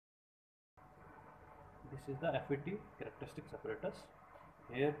This is the FET Characteristics Apparatus.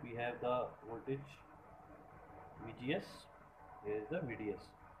 Here we have the voltage VGS. Here is the VDS.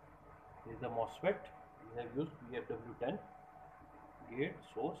 Here is the MOSFET. We have used VFW10, gate,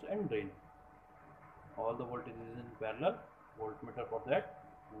 source and drain. All the voltages in parallel, voltmeter for that,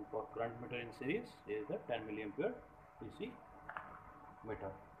 and for current meter in series, here is the 10 milliampere DC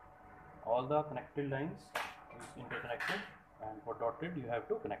meter. All the connected lines is interconnected, and for dotted you have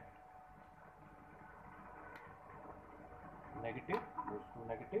to connect. Negative goes to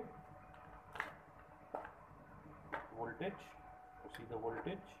negative. Voltage, you see the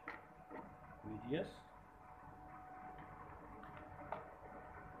voltage VGS.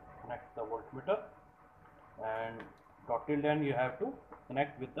 Connect the voltmeter, and dotted line you have to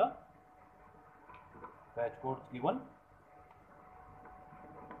connect with the patch codes given.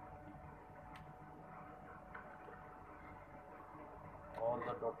 All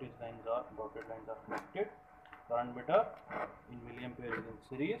the dotted lines are connected. Current meter in milliampere is in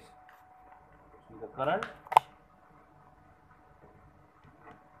series. See the current.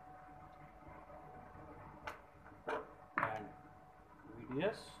 And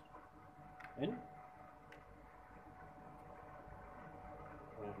VDS in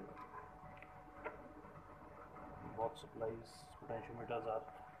both supplies potentiometers are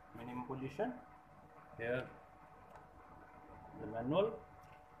minimum position. Here the manual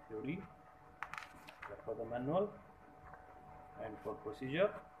theory for the manual, and for procedure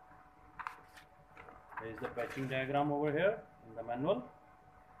there is the patching diagram over here in the manual.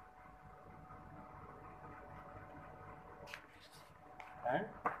 And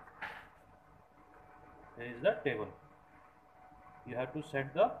there is the table. You have to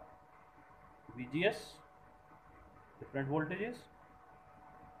set the VGS different voltages,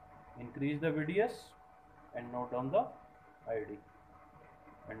 increase the VDS and note down the ID,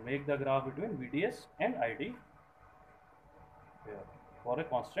 and make the graph between VDS and ID here for a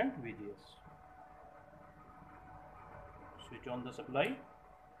constant VGS. Switch on the supply.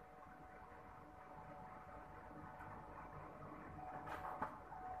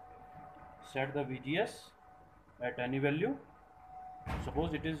 Set the VGS at any value.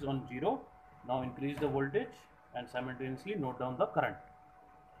 Suppose it is on 0. Now increase the voltage and simultaneously note down the current.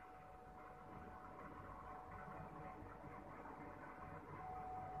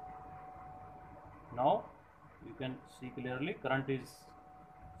 Now you can see clearly current is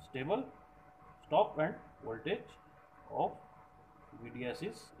stable, stop, and voltage of VDS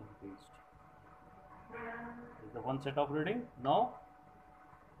is increased. This is the one set of reading. Now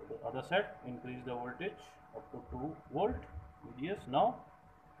for the other set, increase the voltage up to 2 volt VDS. Now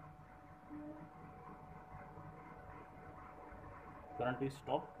current is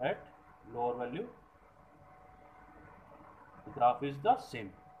stopped at lower value. The graph is the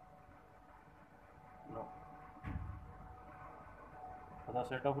same. No. Other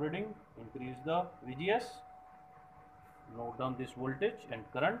set of reading, increase the VGS, note down this voltage and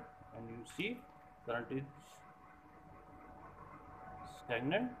current, and you see current is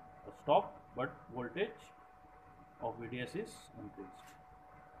stagnant or stopped, but voltage of VDS is increased.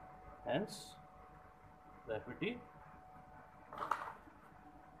 Hence the FET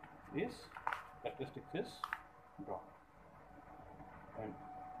is characteristics is drawn. And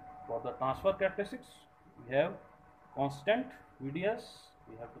for the transfer characteristics, we have constant VDS,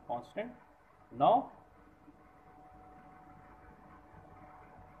 we have the constant. Now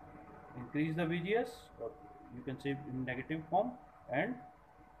increase the VGS, or you can say in negative form, and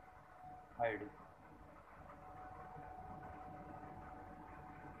ID.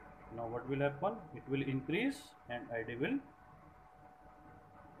 Now what will happen? It will increase and ID will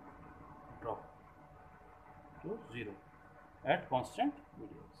drop to 0 at constant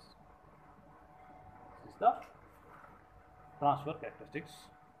VDS. This is the transfer characteristics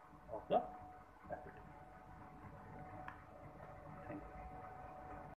of the FET.